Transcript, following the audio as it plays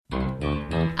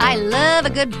I love a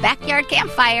good backyard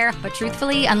campfire, but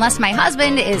truthfully, unless my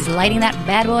husband is lighting that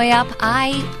bad boy up,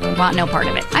 I want no part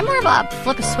of it. I'm more of a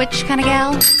flip a switch kind of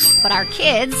gal. But our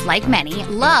kids, like many,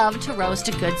 love to roast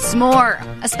a good s'more,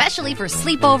 especially for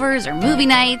sleepovers or movie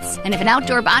nights. And if an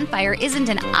outdoor bonfire isn't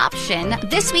an option,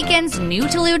 this weekend's New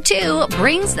Tolude 2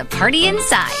 brings the party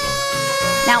inside.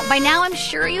 Now, by now, I'm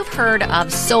sure you've heard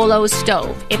of Solo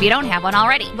Stove, if you don't have one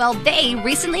already. Well, they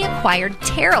recently acquired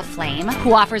TerraFlame,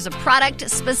 who offers a product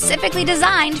specifically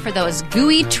designed for those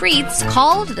gooey treats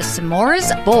called the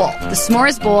S'mores Bowl. The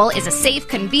S'mores Bowl is a safe,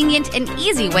 convenient, and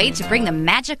easy way to bring the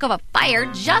magic of a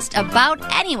fire just about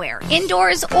anywhere,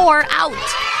 indoors or out.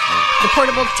 The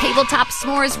portable tabletop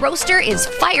s'mores roaster is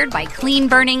fired by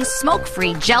clean-burning,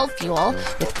 smoke-free gel fuel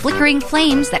with flickering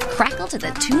flames that crackle to the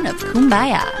tune of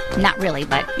Kumbaya. Not really,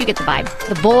 but you get the vibe.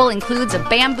 The bowl includes a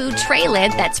bamboo tray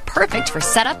lid that's perfect for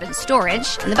setup and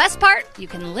storage. And the best part, you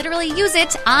can literally use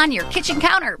it on your kitchen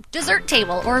counter, dessert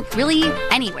table, or really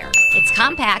anywhere. It's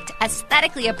compact,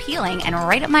 aesthetically appealing, and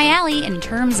right up my alley in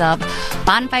terms of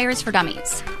bonfires for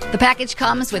dummies. The package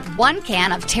comes with 1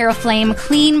 can of TerraFlame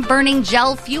clean burning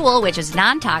gel fuel, which is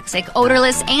non-toxic,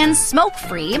 odorless, and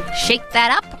smoke-free. Shake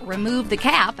that up, remove the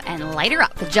cap, and light her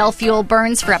up. The gel fuel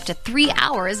burns for up to 3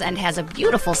 hours and has a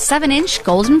beautiful 7-inch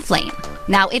golden flame.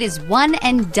 Now, it is one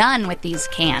and done with these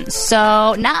cans,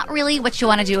 so not really what you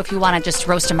want to do if you want to just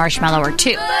roast a marshmallow or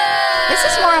two.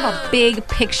 This is more of a big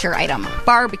picture item.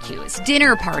 Barbecues,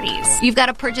 dinner parties. You've got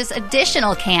to purchase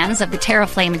additional cans of the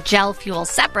TerraFlame gel fuel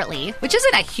separately, which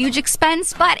isn't a huge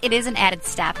expense, but it is an added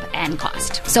step and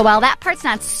cost. So while that part's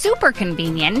not super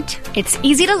convenient, it's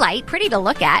easy to light, pretty to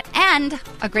look at, and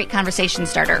a great conversation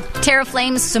starter.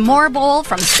 TerraFlame's S'more Bowl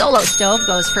from Solo Stove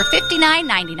goes for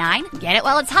 $59.99. Get it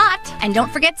while it's hot. And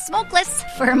don't forget smokeless.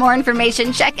 For more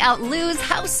information, check out Lou's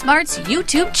House Smart's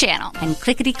YouTube channel and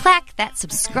clickety-clack that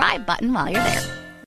subscribe button while you're there.